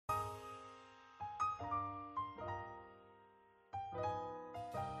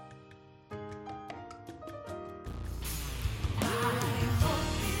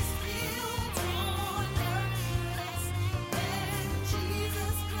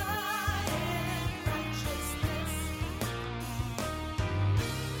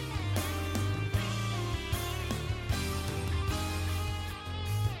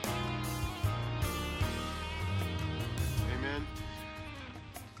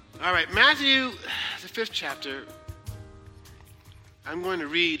All right, Matthew, the 5th chapter. I'm going to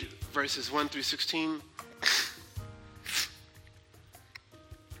read verses 1 through 16.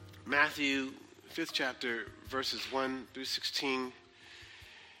 Matthew, 5th chapter, verses 1 through 16.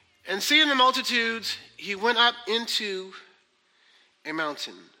 And seeing the multitudes, he went up into a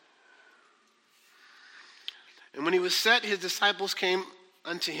mountain. And when he was set, his disciples came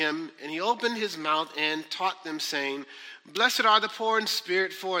unto him, and he opened his mouth and taught them, saying, Blessed are the poor in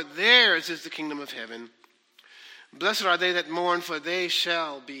spirit, for theirs is the kingdom of heaven. Blessed are they that mourn, for they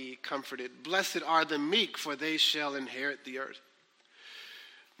shall be comforted. Blessed are the meek, for they shall inherit the earth.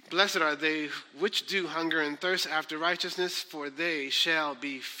 Blessed are they which do hunger and thirst after righteousness, for they shall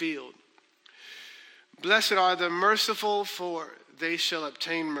be filled. Blessed are the merciful, for they shall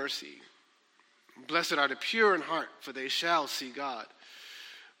obtain mercy. Blessed are the pure in heart, for they shall see God.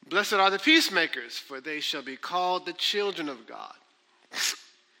 Blessed are the peacemakers, for they shall be called the children of God.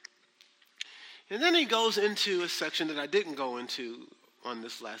 And then he goes into a section that I didn't go into on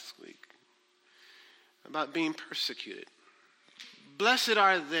this last week, about being persecuted. Blessed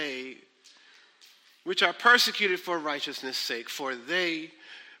are they which are persecuted for righteousness' sake, for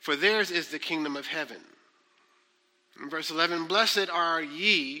theirs is the kingdom of heaven. In verse 11, Blessed are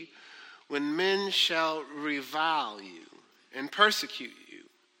ye when men shall revile you and persecute you,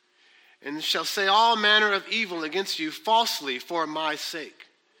 and shall say all manner of evil against you falsely for my sake.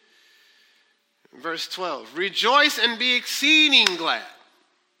 Verse 12, Rejoice and be exceeding glad,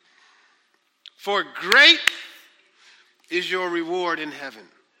 for great is your reward in heaven.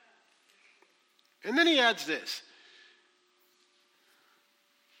 And then he adds this,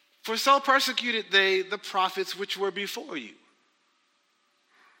 For so persecuted they the prophets which were before you.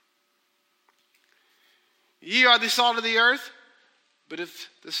 Ye are the salt of the earth, but if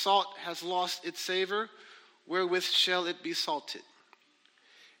the salt has lost its savor, wherewith shall it be salted?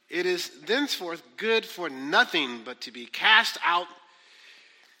 It is thenceforth good for nothing but to be cast out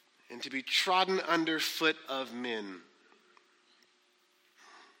and to be trodden under foot of men.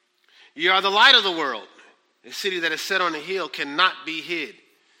 Ye are the light of the world. A city that is set on a hill cannot be hid.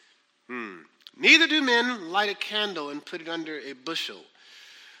 Neither do men light a candle and put it under a bushel,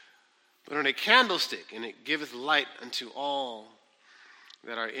 but on a candlestick, and it giveth light unto all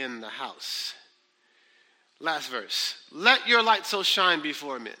that are in the house. Last verse. Let your light so shine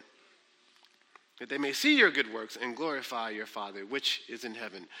before men, that they may see your good works and glorify your Father which is in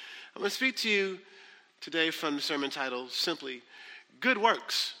heaven. I'm going to speak to you today from the sermon title simply, Good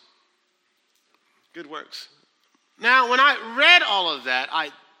Works. Good works. Now, when I read all of that,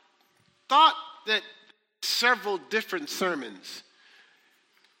 I thought that several different sermons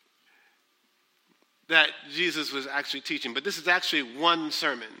that Jesus was actually teaching, but this is actually one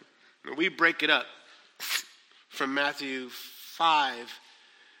sermon. We break it up from Matthew 5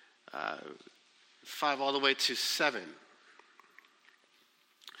 all the way to 7.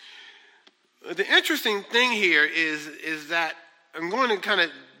 The interesting thing here is that I'm going to kind of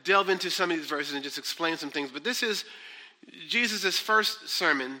delve into some of these verses and just explain some things, but this is Jesus' first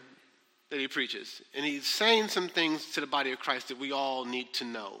sermon that he preaches, and he's saying some things to the body of Christ that we all need to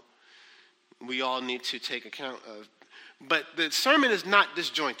know. We all need to take account of. But the sermon is not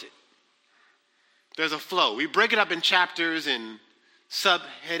disjointed. There's a flow. We break it up in chapters and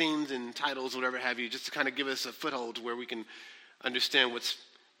subheadings and titles, whatever have you, just to kind of give us a foothold where we can understand what's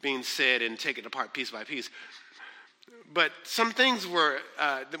being said and take it apart piece by piece. But some things were,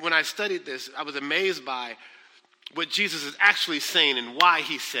 when I studied this, I was amazed by what Jesus is actually saying and why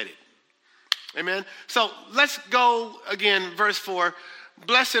he said it. Amen? So let's go again, verse 4.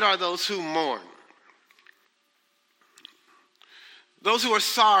 Blessed are those who mourn. Those who are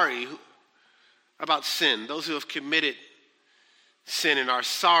sorry about sin. Those who have committed sin and are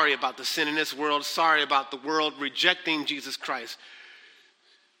sorry about the sin in this world. Sorry about the world rejecting Jesus Christ.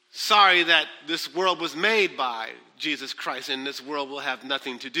 Sorry that this world was made by Jesus Christ and this world will have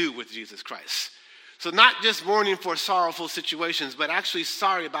nothing to do with Jesus Christ. So not just mourning for sorrowful situations, but actually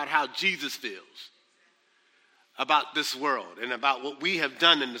sorry about how Jesus feels about this world and about what we have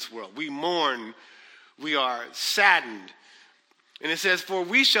done in this world. We mourn, we are saddened. And it says, for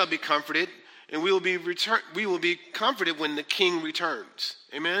we shall be comforted, and we will be comforted when the King returns.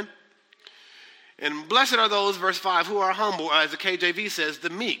 Amen? And blessed are those, verse 5, who are humble, or as the KJV says,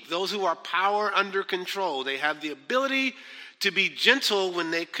 the meek, those who are power under control. They have the ability to be gentle when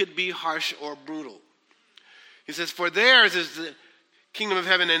they could be harsh or brutal. He says, for theirs is the kingdom of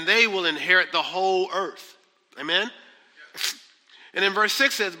heaven, and they will inherit the whole earth. Amen? Yes. And in verse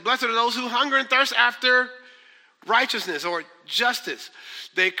 6 says, blessed are those who hunger and thirst after righteousness or justice.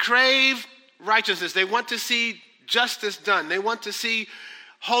 They crave righteousness. They want to see justice done. They want to see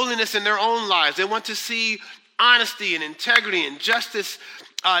holiness in their own lives. They want to see honesty and integrity and justice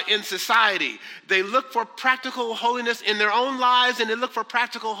in society. They look for practical holiness in their own lives, and they look for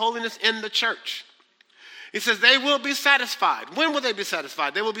practical holiness in the church. He says they will be satisfied. When will they be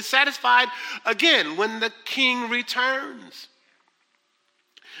satisfied? They will be satisfied again when the King returns.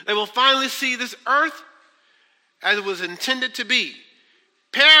 They will finally see this earth as it was intended to be.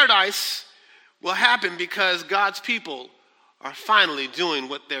 Paradise will happen because God's people are finally doing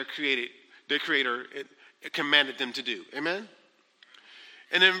what their Creator commanded them to do. Amen?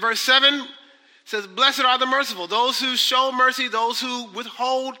 And in verse 7, it says, blessed are the merciful, those who show mercy, those who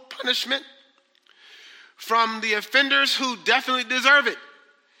withhold punishment from the offenders who definitely deserve it.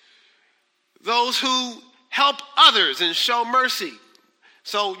 Those who help others and show mercy.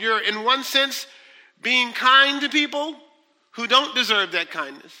 So you're, in one sense, being kind to people who don't deserve that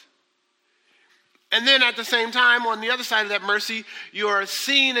kindness. And then at the same time, on the other side of that mercy, you are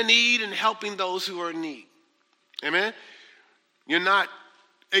seeing a need and helping those who are in need. Amen? You're not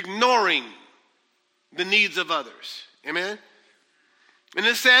ignoring the needs of others. Amen? And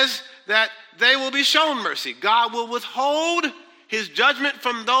it says that they will be shown mercy. God will withhold his judgment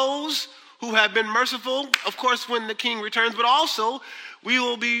from those who have been merciful, of course, when the King returns, but also we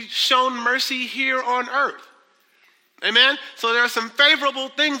will be shown mercy here on earth. Amen? So there are some favorable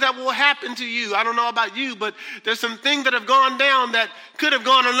things that will happen to you. I don't know about you, but there's some things that have gone down that could have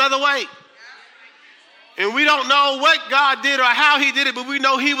gone another way. And we don't know what God did or how he did it, but we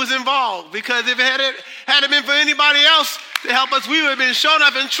know he was involved. Because if it had been for anybody else to help us, we would have been shown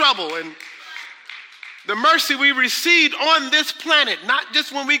up in trouble. And the mercy we received on this planet, not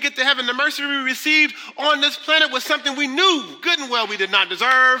just when we get to heaven, the mercy we received on this planet was something we knew good and well we did not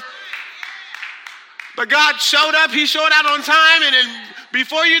deserve. But God showed up, he showed out on time, and then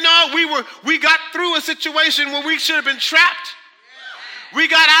before you know it, we got through a situation where we should have been trapped. We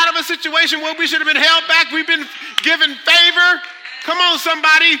got out of a situation where we should have been held back. We've been given favor. Come on,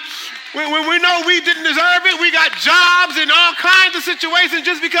 somebody. When we know we didn't deserve it, we got jobs and all kinds of situations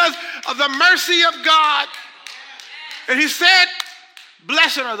just because of the mercy of God. And he said,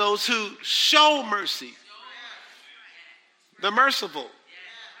 blessed are those who show mercy. The merciful,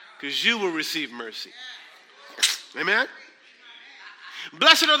 because you will receive mercy. Amen?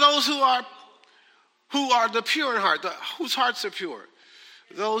 Blessed are those who are the pure in heart, whose hearts are pure.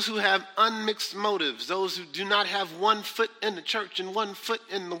 Those who have unmixed motives, those who do not have one foot in the church and one foot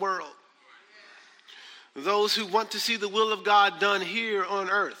in the world. Those who want to see the will of God done here on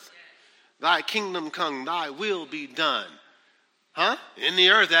earth. Thy kingdom come, thy will be done. In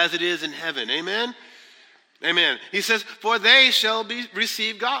the earth as it is in heaven. Amen? Amen. He says, for they shall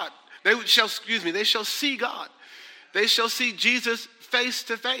receive God. They shall see God. They shall see Jesus face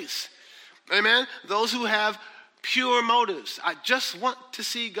to face. Amen? Those who have pure motives. I just want to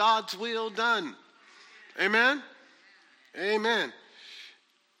see God's will done. Amen? Amen.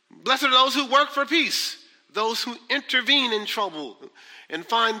 Blessed are those who work for peace, those who intervene in trouble and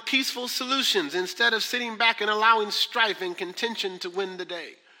find peaceful solutions instead of sitting back and allowing strife and contention to win the day.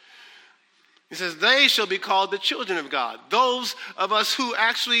 He says, they shall be called the children of God. Those of us who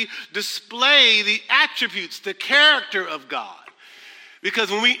actually display the attributes, the character of God.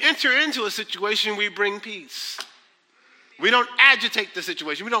 Because when we enter into a situation, we bring peace. We don't agitate the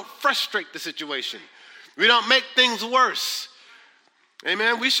situation. We don't frustrate the situation. We don't make things worse.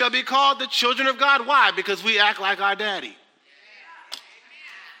 Amen. We shall be called the children of God. Why? Because we act like our daddy.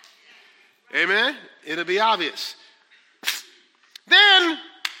 Amen. It'll be obvious. Then,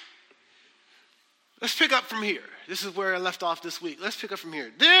 let's pick up from here. This is where I left off this week. Let's pick up from here.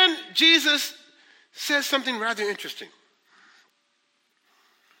 Then Jesus says something rather interesting.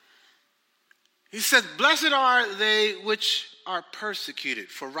 He says, blessed are they which are persecuted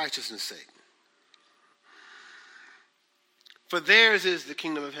for righteousness' sake. For theirs is the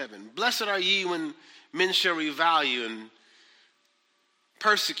kingdom of heaven. Blessed are ye when men shall revile you and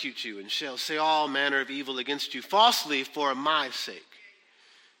persecute you and shall say all manner of evil against you falsely for my sake.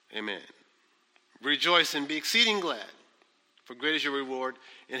 Amen. Rejoice and be exceeding glad, for great is your reward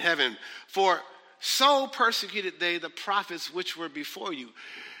in heaven. For so persecuted they the prophets which were before you.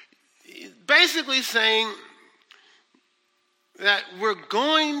 Basically saying that we're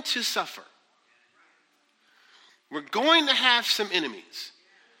going to suffer. We're going to have some enemies.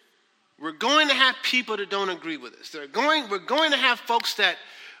 We're going to have people that don't agree with us. We're going to have folks that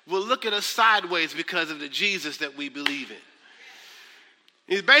will look at us sideways because of the Jesus that we believe in.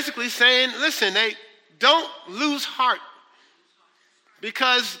 He's basically saying, listen, they don't lose heart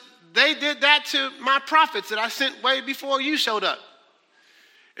because they did that to my prophets that I sent way before you showed up.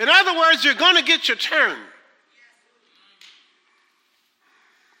 In other words, you're going to get your turn.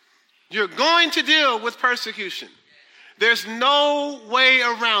 You're going to deal with persecution. There's no way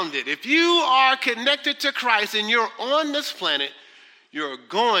around it. If you are connected to Christ and you're on this planet, you're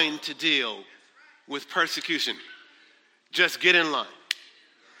going to deal with persecution. Just get in line.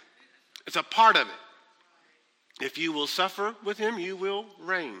 It's a part of it. If you will suffer with him, you will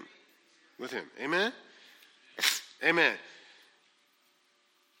reign with him. Amen? Amen.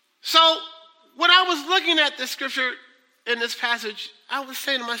 So, when I was looking at this scripture in this passage, I was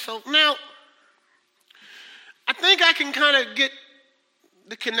saying to myself, now, I think I can kind of get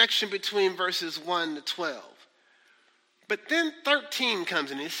the connection between verses 1 to 12. But then 13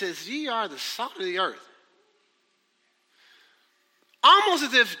 comes in. It says, ye are the salt of the earth. Almost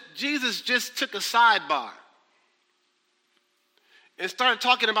as if Jesus just took a sidebar and started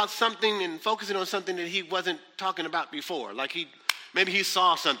talking about something and focusing on something that he wasn't talking about before. Like maybe he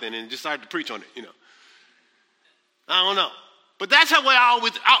saw something and just started to preach on it, I don't know. But that's how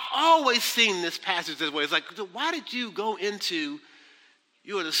I've always seen this passage this way. It's like, why did you go into,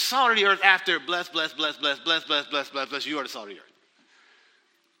 you are the salt of the earth after bless, bless, bless, bless, bless, bless, bless, bless, bless, you are the salt of the earth.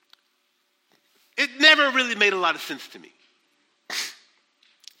 It never really made a lot of sense to me.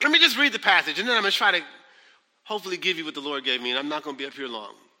 Let me just read the passage, and then I'm going to try to hopefully give you what the Lord gave me, and I'm not going to be up here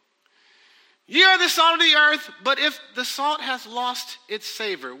long. Ye are the salt of the earth, but if the salt has lost its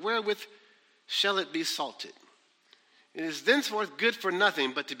savor, wherewith shall it be salted? It is thenceforth good for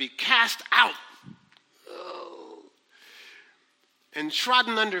nothing but to be cast out and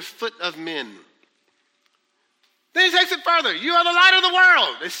trodden under foot of men. Then he takes it further. You are the light of the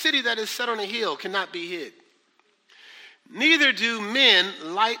world. A city that is set on a hill cannot be hid. Neither do men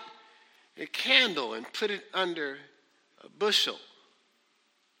light a candle and put it under a bushel,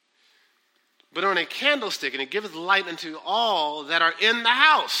 but on a candlestick, and it giveth light unto all that are in the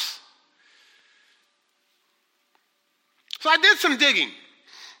house. So I did some digging.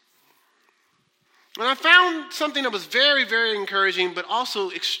 And I found something that was very, very encouraging, but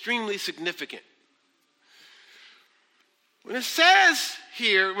also extremely significant. When it says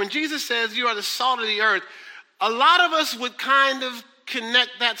here, when Jesus says, you are the salt of the earth, a lot of us would kind of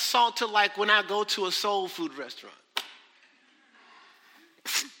connect that salt to like when I go to a soul food restaurant.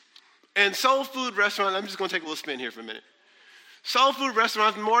 And soul food restaurant, I'm just going to take a little spin here for a minute. Soul food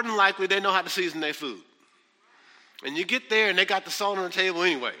restaurants, more than likely, they know how to season their food. And you get there and they got the salt on the table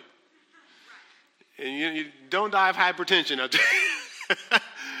anyway. And you don't die of hypertension.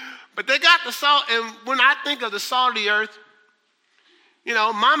 But they got the salt, and when I think of the salt of the earth,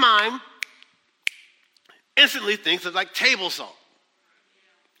 my mind instantly thinks of like table salt.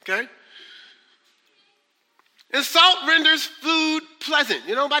 Okay? And salt renders food pleasant.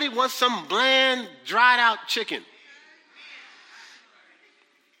 Nobody wants some bland, dried out chicken.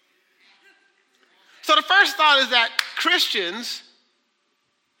 So the first thought is that Christians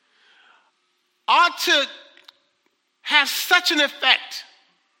ought to have such an effect,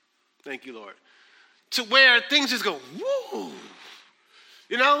 thank you, Lord, to where things just go, woo.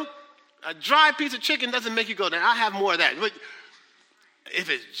 A dry piece of chicken doesn't make you go, now I'll have more of that. But if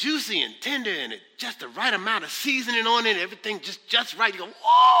it's juicy and tender and it's just the right amount of seasoning on it, everything just right, you go,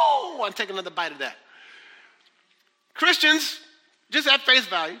 whoa, I'll take another bite of that. Christians, just at face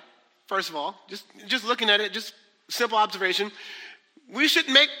value, first of all, just looking at it, just simple observation, we should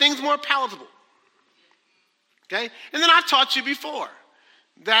make things more palatable. Okay? And then I've taught you before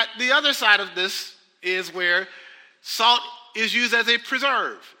that the other side of this is where salt is used as a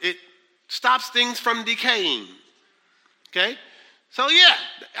preserve. It stops things from decaying. Okay? So yeah,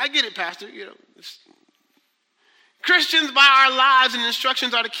 I get it, Pastor. Christians, by our lives and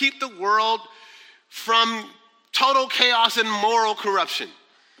instructions, are to keep the world from total chaos and moral corruption.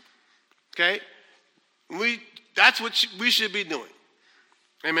 Okay? That's what we should be doing.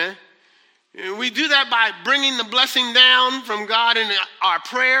 Amen? And we do that by bringing the blessing down from God in our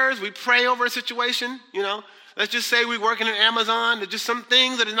prayers. We pray over a situation, Let's just say we're working at Amazon. There's just some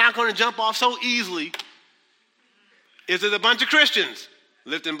things that are not going to jump off so easily. Is there's a bunch of Christians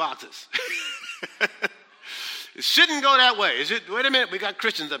lifting boxes. It shouldn't go that way. Wait a minute, we got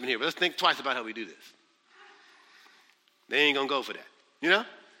Christians up in here, but let's think twice about how we do this. They ain't going to go for that,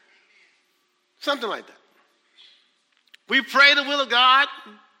 Something like that. We pray the will of God.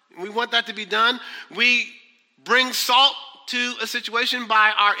 We want that to be done. We bring salt to a situation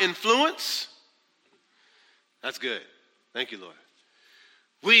by our influence. That's good. Thank you, Lord.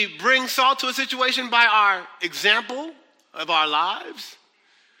 We bring salt to a situation by our example of our lives.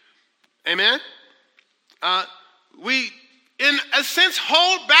 Amen? We, in a sense,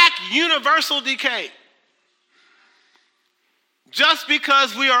 hold back universal decay. Just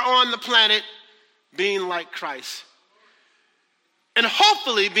because we are on the planet being like Christ. and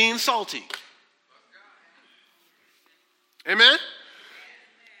hopefully being salty. Amen?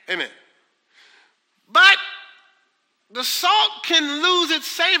 Amen. But the salt can lose its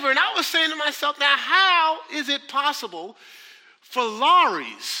savor. And I was saying to myself, now how is it possible for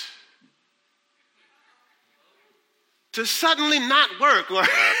lorries to suddenly not work? Or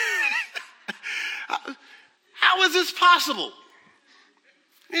how is this possible?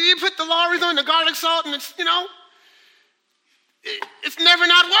 You put the lorries on the garlic salt and it's, it's never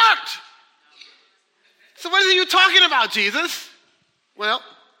not worked. So what are you talking about, Jesus? Well,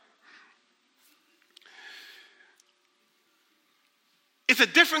 it's a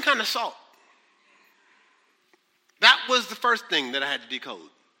different kind of salt. That was the first thing that I had to decode.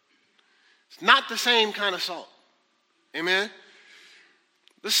 It's not the same kind of salt. Amen?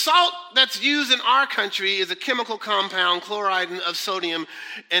 The salt that's used in our country is a chemical compound, chloride of sodium,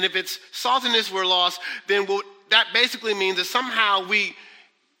 and if its saltiness were lost, then that basically means that somehow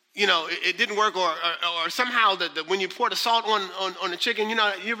it didn't work, or somehow that when you pour the salt on the chicken, you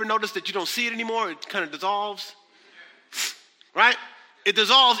ever notice that you don't see it anymore? It kind of dissolves, right? It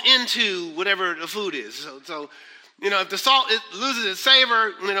dissolves into whatever the food is. So if the salt loses its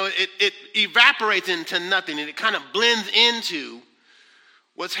savor, it evaporates into nothing, and it kind of blends into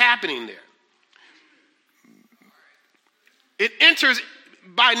what's happening there. It enters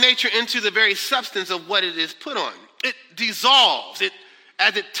by nature into the very substance of what it is put on. It dissolves.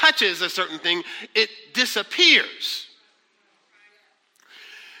 As it touches a certain thing, it disappears.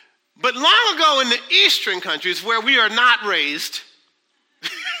 But long ago in the Eastern countries where we are not raised,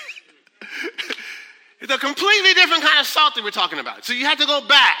 it's a completely different kind of salt that we're talking about. So you have to go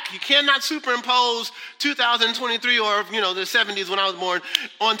back. You cannot superimpose 2023 or, the 70s when I was born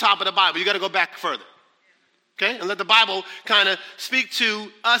on top of the Bible. You got to go back further. Okay? And let the Bible kind of speak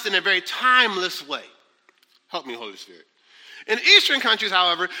to us in a very timeless way. Help me, Holy Spirit. In Eastern countries,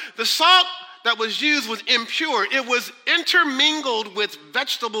 however, the salt that was used was impure. It was intermingled with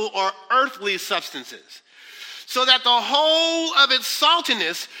vegetable or earthly substances, so that the whole of its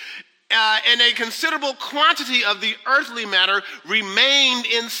saltiness and a considerable quantity of the earthly matter remained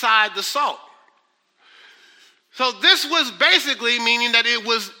inside the salt. So this was basically meaning that it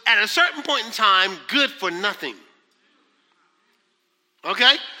was, at a certain point in time, good for nothing.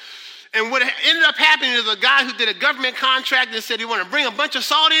 Okay? And what ended up happening is a guy who did a government contract and said he wanted to bring a bunch of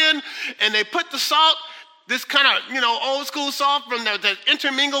salt in, and they put the salt, this kind of, old school salt from that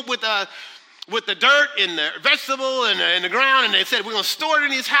intermingled with the dirt and the vegetable and the ground, and they said, we're going to store it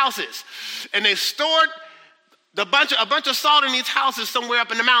in these houses. And they stored a bunch of salt in these houses somewhere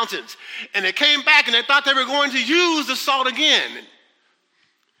up in the mountains. And they came back and they thought they were going to use the salt again. And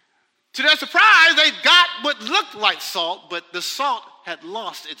to their surprise, they got what looked like salt, but the salt had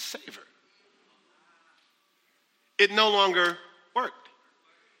lost its savor. It no longer worked.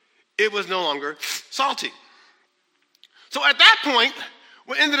 It was no longer salty. So at that point,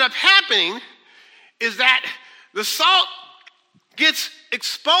 what ended up happening is that the salt gets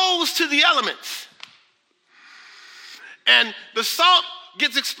exposed to the elements. And the salt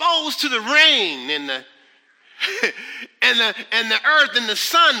gets exposed to the rain and the earth, and the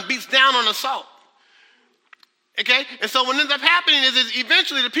sun beats down on the salt. Okay? And so what ends up happening is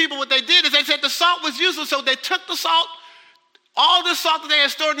eventually the people, what they did is they said the salt was useless, so they took the salt, all the salt that they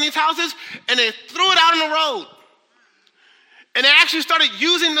had stored in these houses, and they threw it out on the road. And they actually started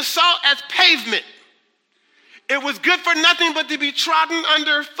using the salt as pavement. It was good for nothing but to be trodden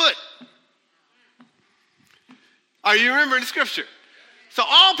underfoot. Are you remembering the scripture? So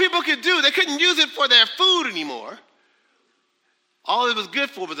all people could do, they couldn't use it for their food anymore. All it was good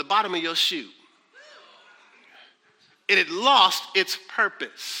for was the bottom of your shoe. It had lost its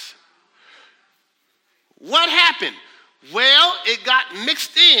purpose. What happened? Well, it got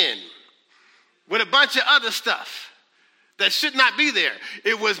mixed in with a bunch of other stuff that should not be there.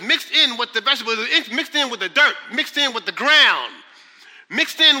 It was mixed in with the vegetables, mixed in with the dirt, mixed in with the ground,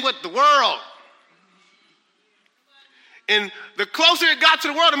 mixed in with the world. And the closer it got to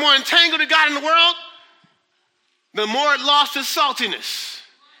the world, the more entangled it got in the world, the more it lost its saltiness.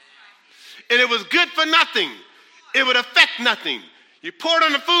 And it was good for nothing. It would affect nothing. You poured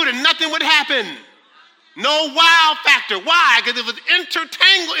on the food and nothing would happen. No wow factor. Why? Because it was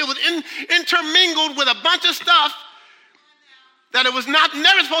intermingled with a bunch of stuff that it was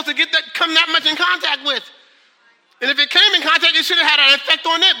never supposed to come that much in contact with. And if it came in contact, it should have had an effect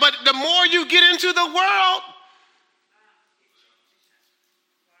on it. But the more you get into the world,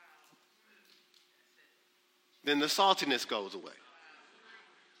 then the saltiness goes away.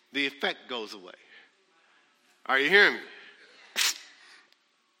 The effect goes away. Are you hearing me?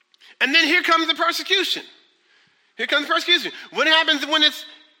 And then here comes the persecution. Here comes persecution. What happens when it's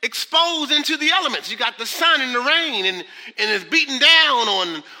exposed into the elements? You got the sun and the rain, and it's beating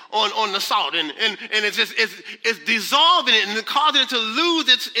down on the salt, and it's just it's dissolving it and causing it to lose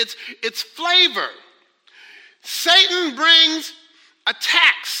its flavor. Satan brings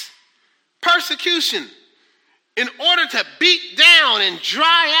attacks, persecution, in order to beat down and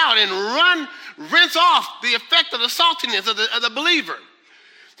dry out and rinse off the effect of the saltiness of the believer.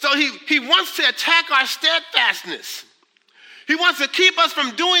 So he wants to attack our steadfastness. He wants to keep us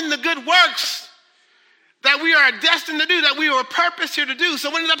from doing the good works that we are destined to do, that we were purposed here to do. So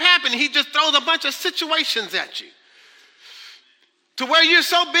what ends up happening? He just throws a bunch of situations at you to where you're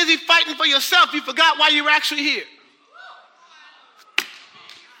so busy fighting for yourself, you forgot why you were actually here.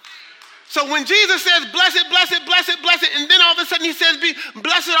 So when Jesus says, blessed, blessed, blessed, blessed, and then all of a sudden he says,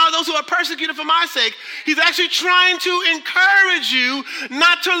 blessed are those who are persecuted for my sake, he's actually trying to encourage you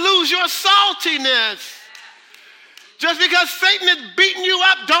not to lose your saltiness. Just because Satan is beating you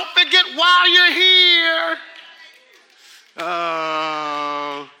up, don't forget why you're here.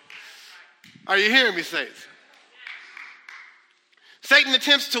 Are you hearing me, saints? Satan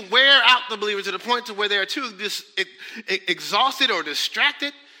attempts to wear out the believer to the point to where they are too exhausted or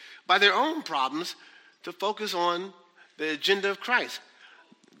distracted by their own problems to focus on the agenda of Christ.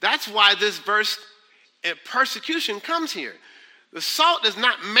 That's why this verse, persecution, comes here. The salt is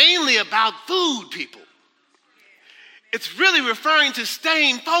not mainly about food, people. It's really referring to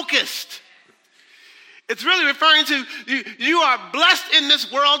staying focused. It's really referring to you are blessed in this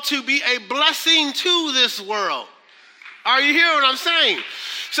world to be a blessing to this world. Are you hearing what I'm saying?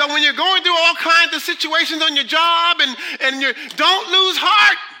 So when you're going through all kinds of situations on your job and don't lose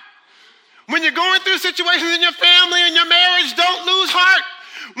heart. When you're going through situations in your family and your marriage, don't lose heart.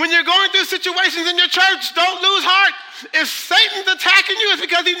 When you're going through situations in your church, don't lose heart. If Satan's attacking you, it's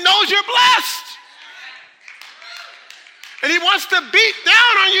because he knows you're blessed. And he wants to beat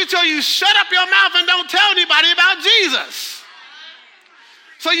down on you till you shut up your mouth and don't tell anybody about Jesus.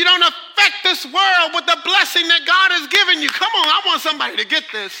 So you don't affect this world with the blessing that God has given you. Come on, I want somebody to get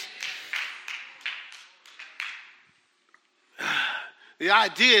this. The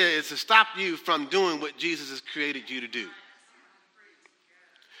idea is to stop you from doing what Jesus has created you to do.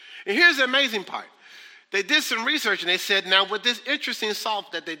 And here's the amazing part. They did some research and they said, now with this interesting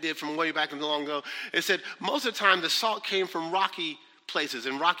salt that they did from way back long ago, they said most of the time the salt came from rocky places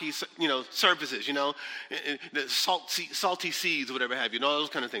and rocky, surfaces, the salty seeds or whatever have you, all those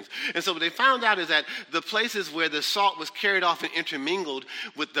kind of things. And so what they found out is that the places where the salt was carried off and intermingled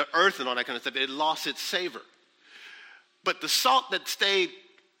with the earth and all that kind of stuff, it lost its savor. But the salt that stayed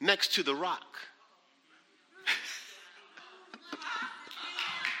next to the rock,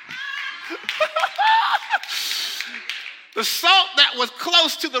 the salt that was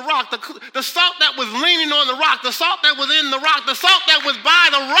close to the rock, the salt that was leaning on the rock, the salt that was in the rock, the salt that was by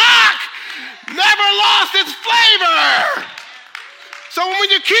the rock never lost its flavor. So when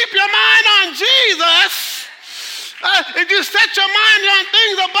you keep your mind on Jesus, if you set your mind on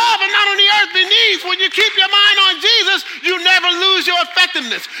things above and not on the earth beneath, when you keep your mind on Jesus, you never lose your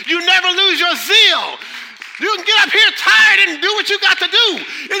effectiveness. You never lose your zeal. You can get up here tired and do what you got to do.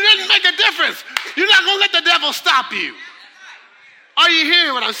 It doesn't make a difference. You're not going to let the devil stop you. Are you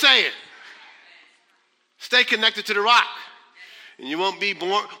hearing what I'm saying? Stay connected to the rock, and you won't be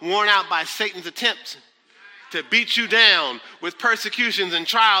worn out by Satan's attempts to beat you down with persecutions and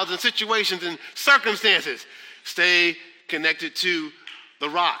trials and situations and circumstances. Stay connected to the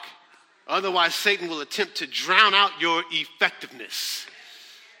rock. Otherwise, Satan will attempt to drown out your effectiveness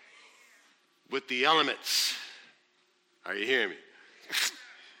with the elements. Are you hearing me?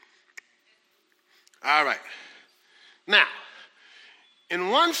 All right. Now, in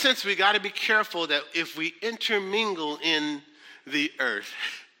one sense, we got to be careful that if we intermingle in the earth,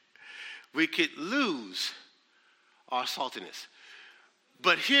 we could lose our saltiness.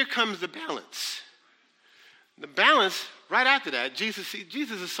 But here comes the balance. The balance, right after that, Jesus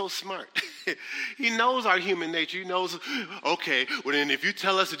is so smart. He knows our human nature. He knows, okay, well then if you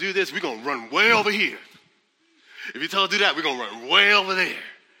tell us to do this, we're going to run way over here. If you tell us to do that, we're going to run way over there.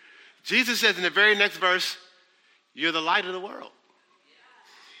 Jesus says in the very next verse, you're the light of the world.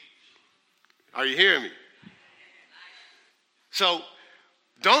 Are you hearing me? So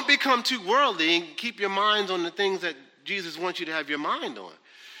don't become too worldly and keep your minds on the things that Jesus wants you to have your mind on.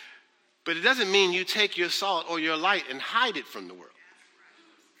 But it doesn't mean you take your salt or your light and hide it from the world.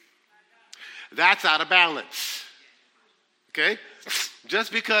 That's out of balance. Okay?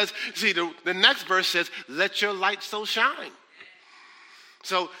 Just because, see, the next verse says, let your light so shine.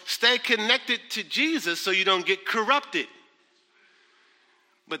 So stay connected to Jesus so you don't get corrupted.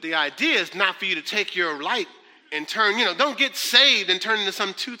 But the idea is not for you to take your light and turn, don't get saved and turn into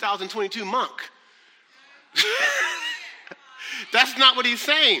some 2022 monk. That's not what he's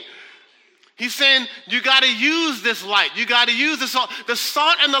saying. He's saying you got to use this light. You got to use the salt. The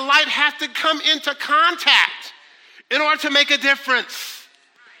salt and the light have to come into contact in order to make a difference.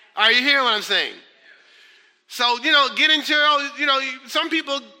 Are you hearing what I'm saying? So, get into, some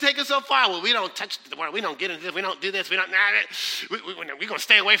people take it so far. Well, we don't touch the word. We don't get into this. We don't do this. We're going to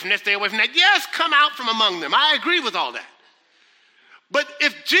stay away from this, stay away from that. Yes, come out from among them. I agree with all that. But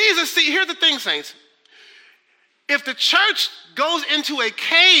if Jesus, here's the thing, saints. If the church goes into a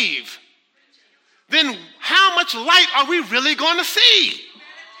cave, then how much light are we really going to see?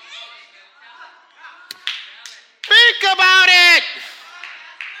 Think about it.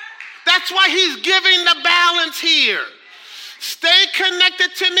 That's why he's giving the balance here. Stay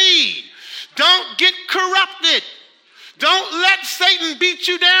connected to me. Don't get corrupted. Don't let Satan beat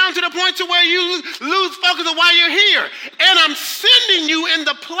you down to the point to where you lose focus of why you're here. And I'm sending you in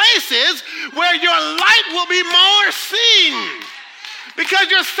the places where your light will be more seen. Because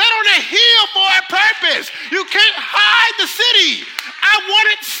you're set on a hill for a purpose. You can't hide the city. I want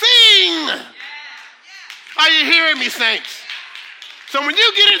it seen. Are you hearing me, saints? So when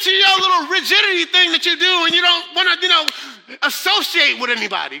you get into your little rigidity thing that you do and you don't want to, associate with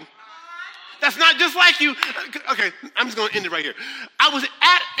anybody, that's not just like you. Okay, I'm just going to end it right here. I was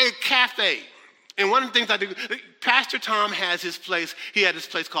at a cafe, and one of the things I do, Pastor Tom has his place. He had this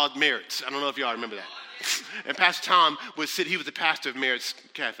place called Merritt's. I don't know if y'all remember that. And Pastor Tom he was the pastor of Merritt's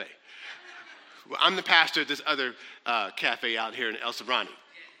Cafe. Well, I'm the pastor of this other cafe out here in El Sobrante.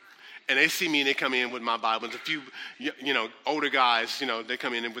 And they see me and they come in with my Bibles. A few, older guys, they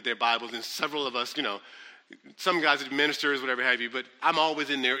come in with their Bibles. And several of us, some guys are ministers, whatever have you. But I'm always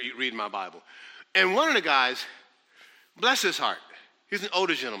in there reading my Bible. And one of the guys, bless his heart, he's an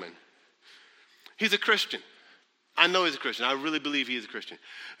older gentleman. He's a Christian. I know he's a Christian. I really believe he is a Christian.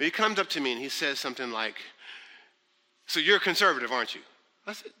 But he comes up to me and he says something like, "So you're a conservative, aren't you?"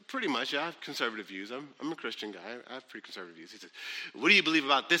 I said, "Pretty much, yeah, I have conservative views. I'm a Christian guy. I have pretty conservative views." He said, "What do you believe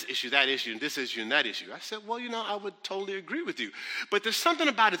about this issue, that issue, and this issue, and that issue?" I said, "Well, I would totally agree with you. But there's something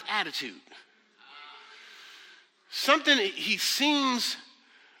about his attitude. He seems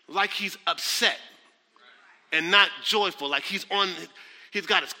like he's upset and not joyful, like he's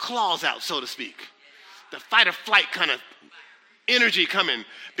got his claws out, so to speak. The fight or flight kind of energy coming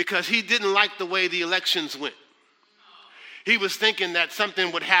because he didn't like the way the elections went. He was thinking that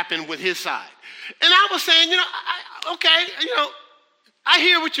something would happen with his side." And I was saying, I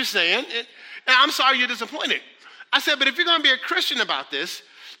hear what you're saying, and I'm sorry you're disappointed. I said, but if you're going to be a Christian about this,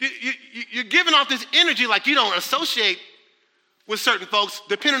 you're giving off this energy like you don't associate with certain folks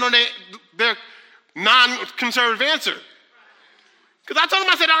depending on their non-conservative answer. Because I told him,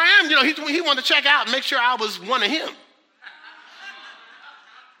 I said, I am. He wanted to check out and make sure I was one of him.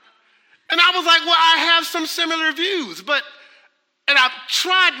 And I was like, well, I have some similar views, and I've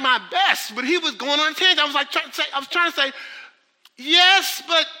tried my best, but he was going on a tangent. I was trying to say, yes,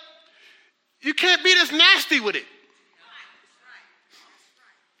 but you can't be this nasty with it.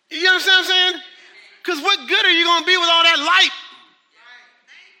 You understand what I'm saying? Because what good are you going to be with all that light?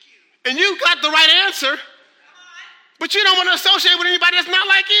 And you got the right answer, but you don't want to associate with anybody that's not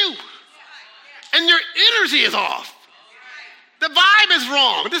like you. And your energy is off. The vibe is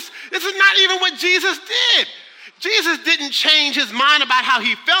wrong. This is not even what Jesus did. Jesus didn't change his mind about how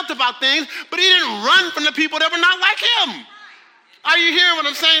he felt about things, but he didn't run from the people that were not like him. Are you hearing what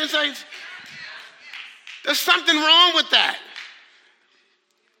I'm saying, saints? There's something wrong with that.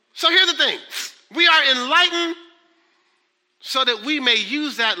 So here's the thing. We are enlightened so that we may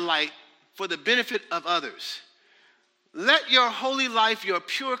use that light for the benefit of others. Let your holy life, your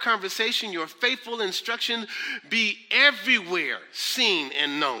pure conversation, your faithful instruction be everywhere seen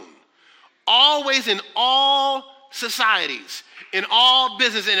and known. Always in all societies, in all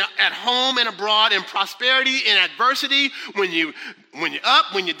business, at home and abroad, in prosperity, in adversity, when you're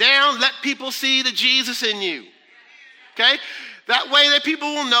up, when you're down, let people see the Jesus in you. Okay? That way that people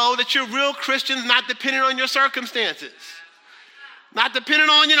will know that you're real Christians, not dependent on your circumstances. Not dependent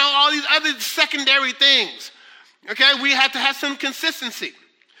on, all these other secondary things. Okay, we have to have some consistency.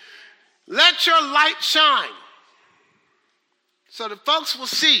 Let your light shine so that folks will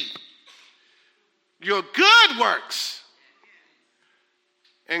see your good works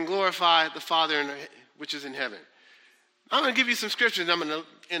and glorify the Father which is in heaven. I'm going to give you some scriptures and I'm going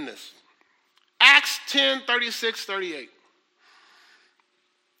to end this. Acts 10, 36, 38.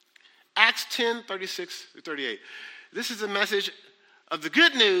 Acts 10, 36 to 38. This is a message of the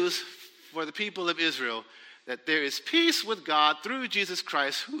good news for the people of Israel, that there is peace with God through Jesus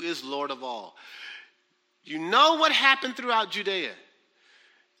Christ, who is Lord of all. You know what happened throughout Judea,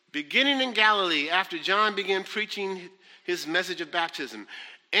 beginning in Galilee after John began preaching his message of baptism.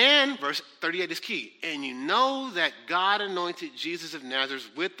 And verse 38 is key. And you know that God anointed Jesus of Nazareth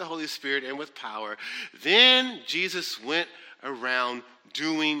with the Holy Spirit and with power. Then Jesus went around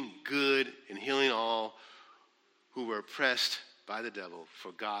doing good and healing all who were oppressed by the devil,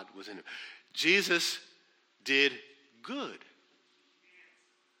 for God was in him. Jesus did good.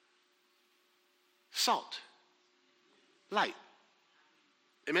 Salt. Light.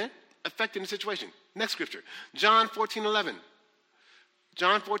 Amen? Affecting the situation. Next scripture. John 14:11.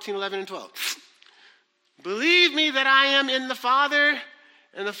 John 14:11 and 12. Believe me that I am in the Father,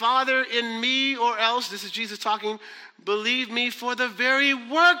 and the Father in me, or else, this is Jesus talking, believe me for the very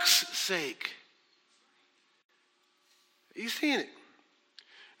work's sake. Are you seeing it?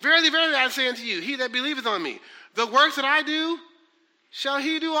 Verily, verily, I say unto you, he that believeth on me, the works that I do, shall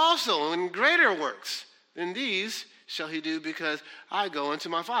he do also, and greater works than these shall he do, because I go unto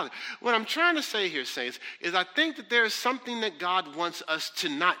my Father. What I'm trying to say here, saints, is I think that there is something that God wants us to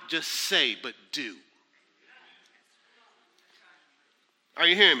not just say, but do. Are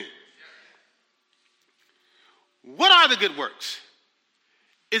you hearing me? What are the good works?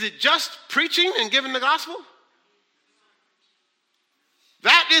 Is it just preaching and giving the gospel?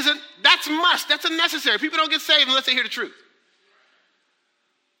 That's a must. That's a necessary. People don't get saved unless they hear the truth.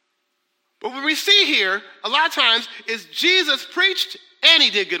 But what we see here, a lot of times, is Jesus preached and he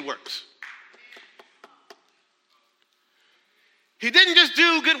did good works. He didn't just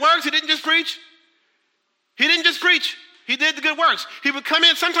do good works. He didn't just preach. He didn't just preach. He did the good works. He would come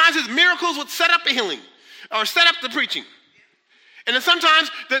in. Sometimes his miracles would set up the healing or set up the preaching. And then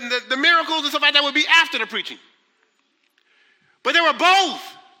sometimes the miracles and stuff like that would be after the preaching. But they were both.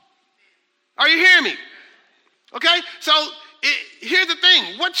 Are you hearing me? Okay? So here's the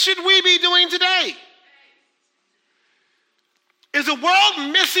thing. What should we be doing today? Is the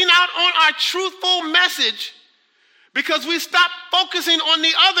world missing out on our truthful message because we stopped focusing on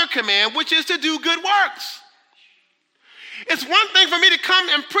the other command, which is to do good works? It's one thing for me to come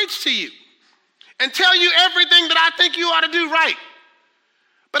and preach to you and tell you everything that I think you ought to do right,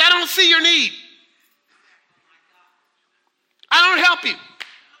 but I don't see your need. I don't help you.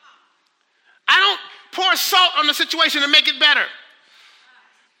 I don't pour salt on the situation and make it better.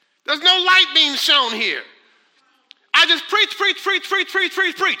 There's no light being shown here. I just preach.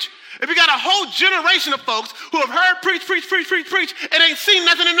 If you got a whole generation of folks who have heard preach, and ain't seen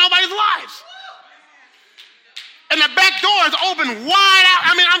nothing in nobody's lives. And the back door is open wide out.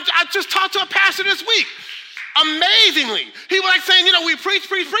 I mean, I just talked to a pastor this week. Amazingly. He was like saying, we preach.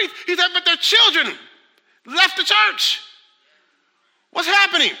 He said, but their children left the church. What's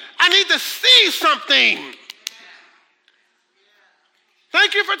happening? I need to see something.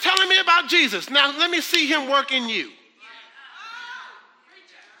 Thank you for telling me about Jesus. Now let me see him work in you.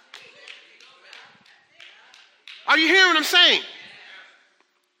 Are you hearing what I'm saying?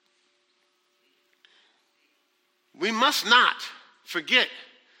 We must not forget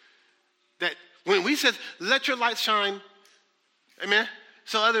that when we said, let your light shine, amen,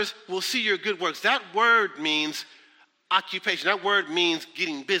 so others will see your good works. That word means occupation. That word means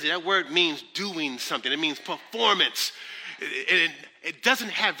getting busy. That word means doing something. It means performance. It doesn't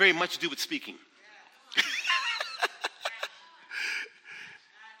have very much to do with speaking.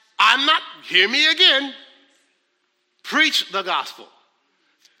 Hear me again. Preach the gospel.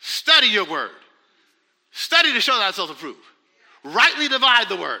 Study your word. Study to show thyself approved. Rightly divide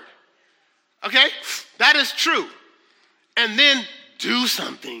the word. Okay? That is true. And then do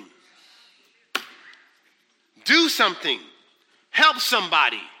something. Do something. Help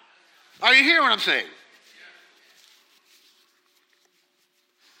somebody. Are you hearing what I'm saying?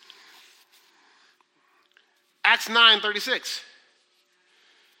 Acts 9:36.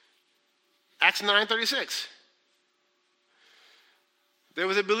 Acts 9:36. There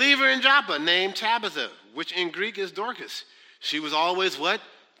was a believer in Joppa named Tabitha, which in Greek is Dorcas. She was always what?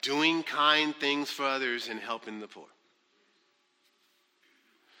 Doing kind things for others and helping the poor.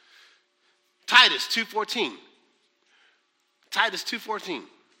 Titus 2:14. Titus 2:14.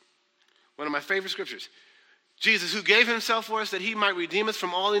 One of my favorite scriptures. Jesus, who gave himself for us that he might redeem us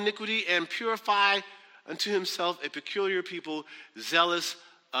from all iniquity and purify unto himself a peculiar people, zealous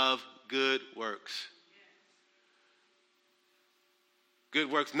of good works. Good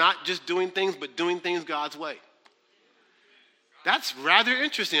works, not just doing things, but doing things God's way. That's rather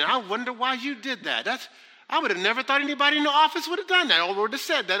interesting. I wonder why you did that. I would have never thought anybody in the office would have done that or would have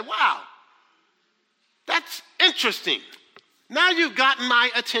said that. Wow. That's interesting. Now you've gotten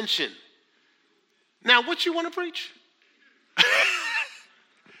my attention. Now, what you want to preach?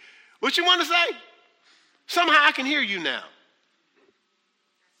 What you want to say? Somehow I can hear you now.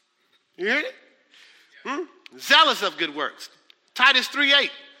 You hear it? Zealous of good works. Titus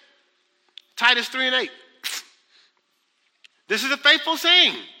 3:8. Titus 3:8. This is a faithful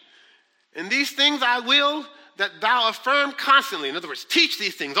saying. And these things I will that thou affirm constantly. In other words, teach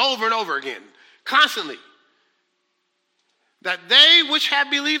these things over and over again. Constantly. That they which have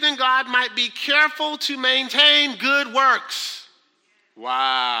believed in God might be careful to maintain good works.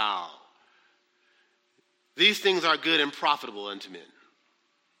 Wow. These things are good and profitable unto men.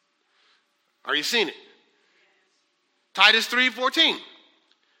 Are you seeing it? Titus 3:14.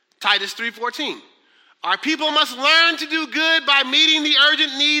 Titus 3:14. Our people must learn to do good by meeting the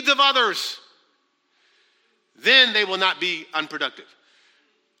urgent needs of others. Then they will not be unproductive.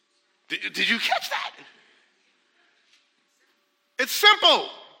 Did you catch that? It's simple.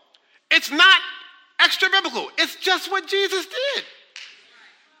 It's not extra biblical. It's just what Jesus did.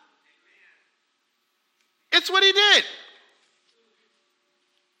 It's what he did.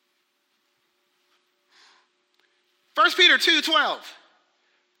 1 Peter 2:12.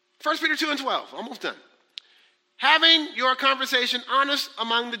 1 Peter 2:12. Almost done. Having your conversation honest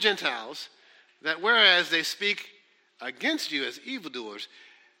among the Gentiles, that whereas they speak against you as evildoers,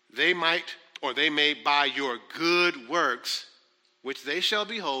 they may by your good works, which they shall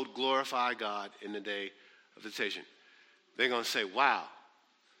behold, glorify God in the day of visitation. They're going to say, wow,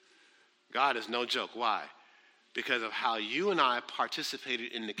 God is no joke. Why? Because of how you and I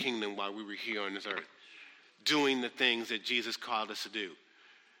participated in the kingdom while we were here on this earth, doing the things that Jesus called us to do.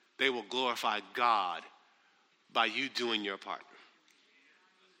 They will glorify God by you doing your part.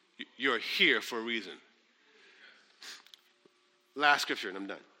 You're here for a reason. Last scripture, and I'm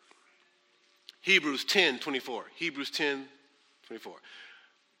done. Hebrews 10:24. Hebrews 10:24.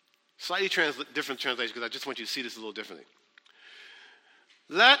 Slightly different translation because I just want you to see this a little differently.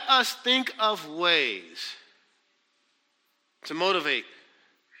 Let us think of ways to motivate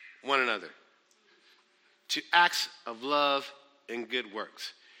one another to acts of love and good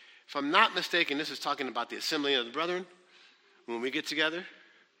works. If I'm not mistaken, this is talking about the assembly of the brethren when we get together.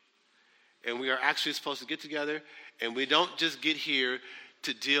 And we are actually supposed to get together, and we don't just get here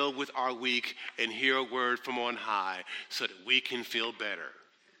to deal with our week and hear a word from on high so that we can feel better.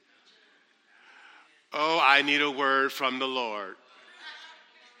 Oh, I need a word from the Lord.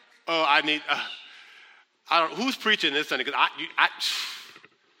 Oh, I need, who's preaching this Sunday? Because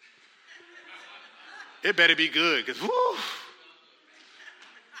it better be good, because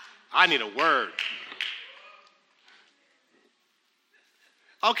I need a word.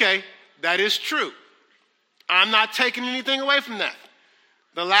 Okay, that is true. I'm not taking anything away from that.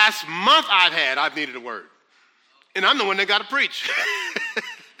 The last month I've needed a word. And I'm the one that got to preach.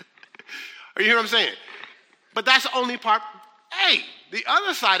 Are you hearing what I'm saying? But that's the only part. Hey, the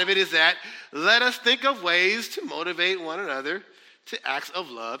other side of it is that let us think of ways to motivate one another to acts of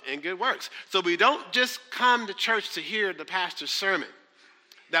love and good works. So we don't just come to church to hear the pastor's sermon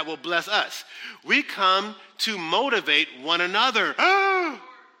that will bless us. We come to motivate one another.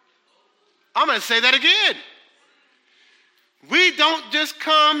 I'm going to say that again. We don't just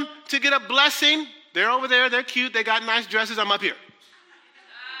come to get a blessing. They're over there. They're cute. They got nice dresses. I'm up here.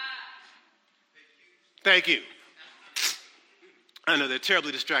 Thank you. I know they're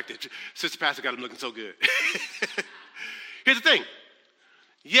terribly distracted. Sister Pastor got them looking so good. Here's the thing.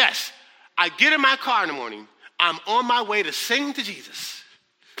 Yes, I get in my car in the morning. I'm on my way to sing to Jesus.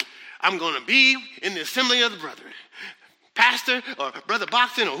 I'm going to be in the assembly of the brethren. Pastor or Brother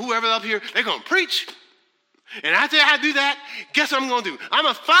Boxton or whoever up here, they're going to preach. And after I do that, guess what I'm going to do? I'm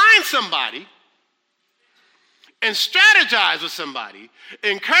going to find somebody and strategize with somebody,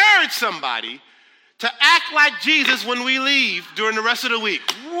 encourage somebody to act like Jesus when we leave during the rest of the week.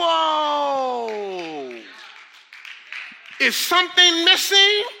 Whoa! Is something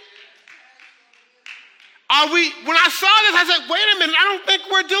missing? When I saw this, I said, wait a minute, I don't think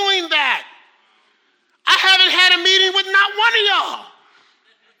we're doing that. I haven't had a meeting with not one of y'all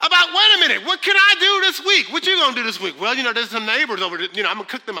about, wait a minute, what can I do this week? What you going to do this week? Well, there's some neighbors over there. I'm going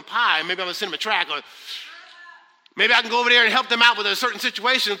to cook them a pie. Maybe I'm going to send them a track. Or maybe I can go over there and help them out with a certain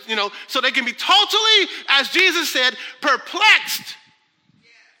situation, so they can be totally, as Jesus said, perplexed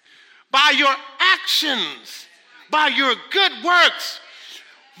by your actions, by your good works.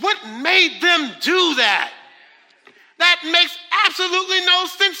 What made them do that? That makes absolutely no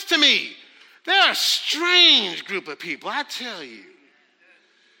sense to me. They're a strange group of people, I tell you.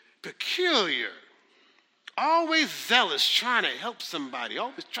 Peculiar. Always zealous, trying to help somebody,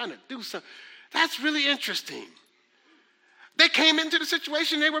 always trying to do something. That's really interesting. They came into the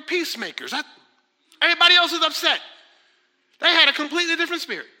situation, they were peacemakers. Everybody else was upset. They had a completely different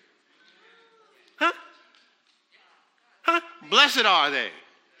spirit. Huh? Huh? Blessed are they.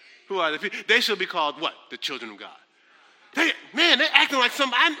 Who are the people? They shall be called what? The children of God. They're acting like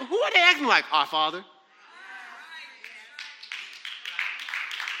somebody. Who are they acting like? Our Father.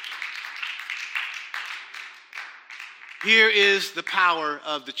 Here is the power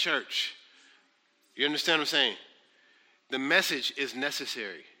of the church. You understand what I'm saying? The message is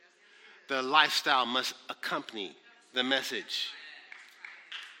necessary. The lifestyle must accompany the message.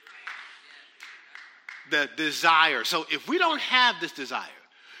 The desire. So if we don't have this desire,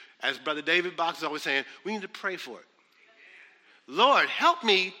 as Brother David Box is always saying, we need to pray for it. Lord, help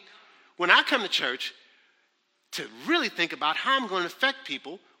me when I come to church to really think about how I'm going to affect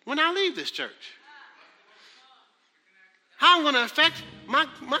people when I leave this church. How I'm going to affect my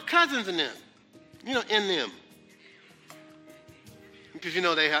cousins and them, in them. Because you know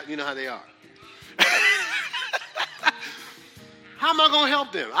how they are. How am I going to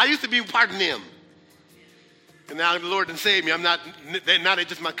help them? I used to be part of them. And now the Lord done saved me. Now they're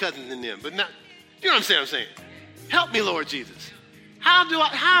just my cousins and them. But not, you know what I'm saying? Help me, Lord Jesus. How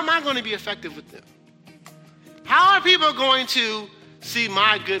am I going to be effective with them? How are people going to see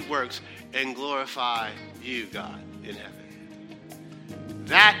my good works and glorify you, God, in heaven?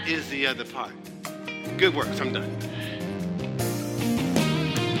 That is the other part. Good works. I'm done.